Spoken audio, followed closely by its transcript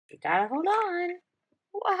You gotta hold on.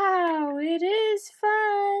 Wow, it is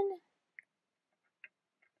fun.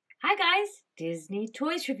 Hi guys, Disney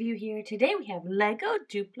Toys Review here. Today we have Lego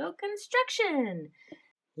Duplo Construction.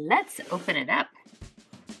 Let's open it up.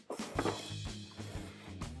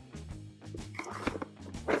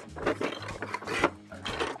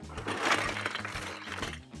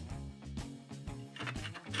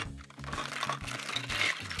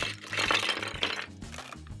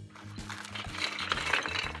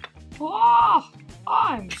 Oh,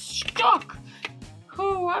 I'm stuck.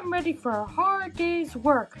 Oh, I'm ready for a hard day's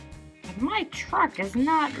work. And my truck is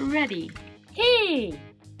not ready. Hey,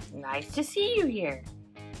 nice to see you here.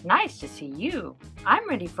 Nice to see you. I'm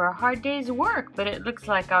ready for a hard day's work, but it looks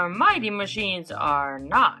like our mighty machines are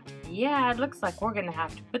not. Yeah, it looks like we're gonna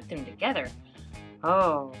have to put them together.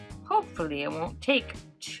 Oh, hopefully it won't take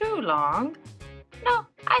too long. No,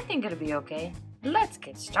 I think it'll be okay. Let's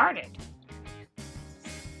get started.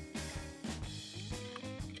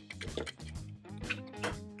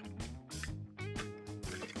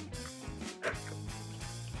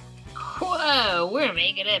 Whoa, we're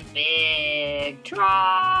making a big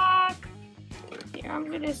truck. Here, I'm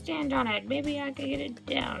gonna stand on it. Maybe I can get it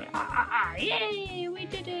down. Yay, we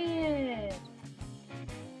did it.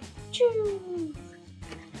 Choo.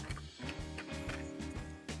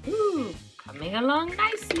 Ooh, coming along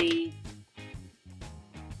nicely.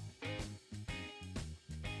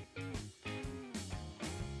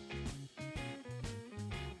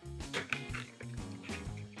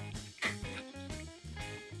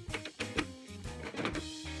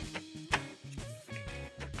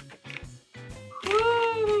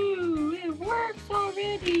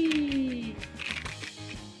 Already.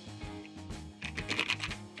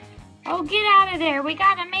 Oh, get out of there. We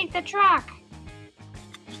gotta make the truck.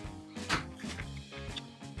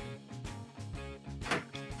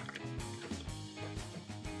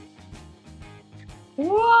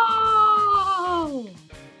 Whoa!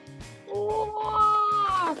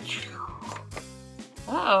 Whoa!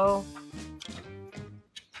 Uh-oh.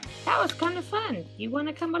 That was kind of fun. You want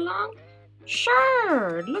to come along?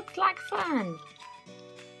 Sure, it looks like fun.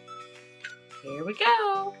 Here we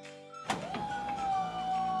go.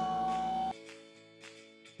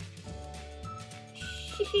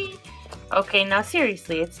 Okay, now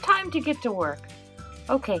seriously, it's time to get to work.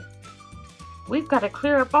 Okay, we've got to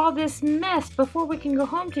clear up all this mess before we can go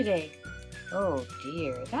home today. Oh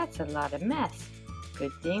dear, that's a lot of mess.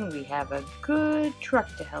 Good thing we have a good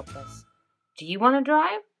truck to help us. Do you want to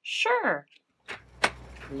drive? Sure.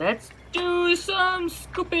 Let's do some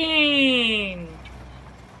scooping!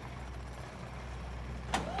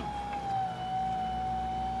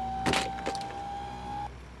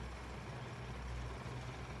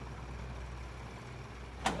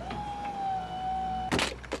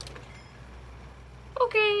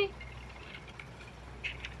 Okay.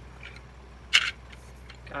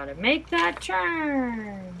 Gotta make that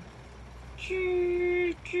turn.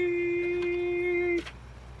 Choo, choo.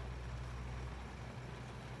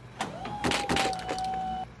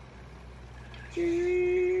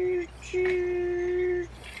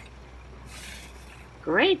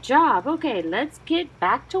 Great job. Okay, let's get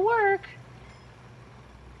back to work.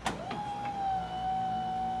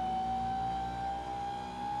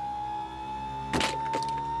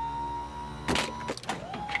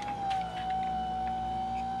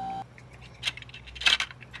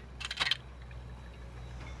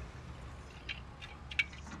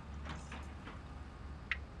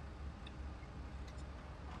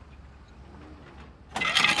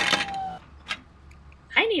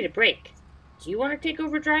 I need a break. Do you want to take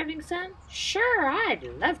over driving, son? Sure, I'd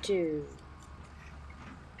love to.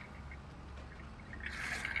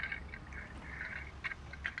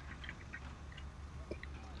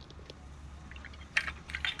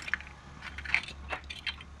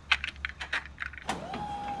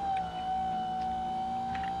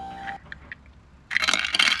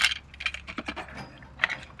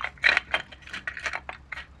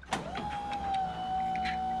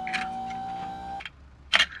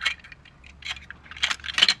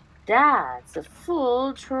 That's a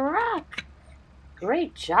full truck.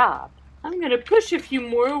 Great job. I'm gonna push a few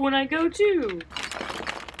more when I go too.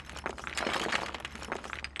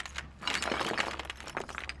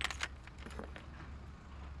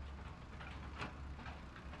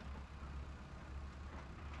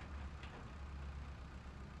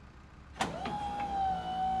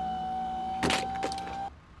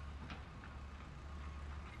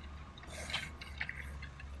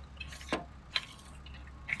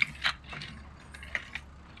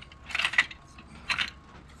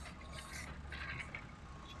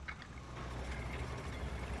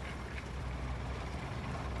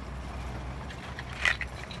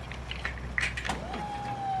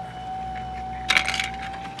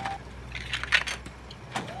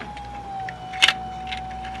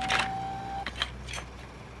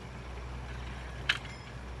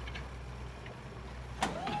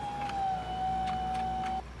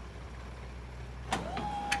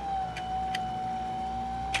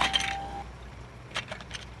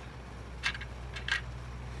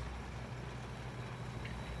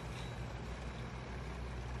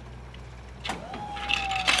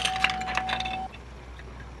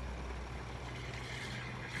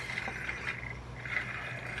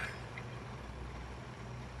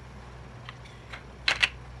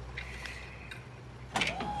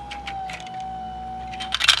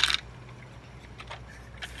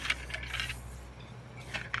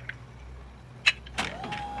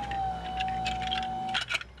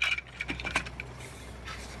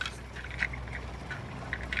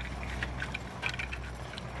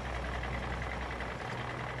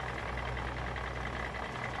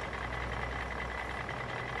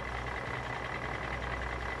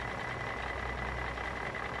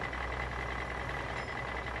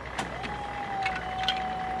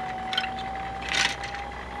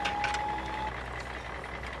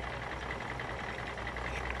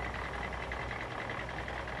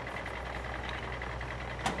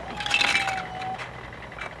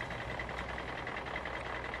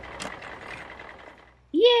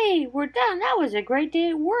 we're done. That was a great day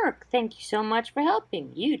at work. Thank you so much for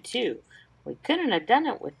helping. You too. We couldn't have done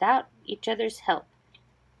it without each other's help.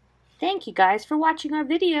 Thank you guys for watching our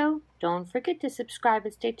video. Don't forget to subscribe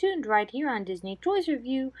and stay tuned right here on Disney Toys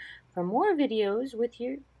Review for more videos with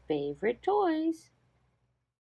your favorite toys.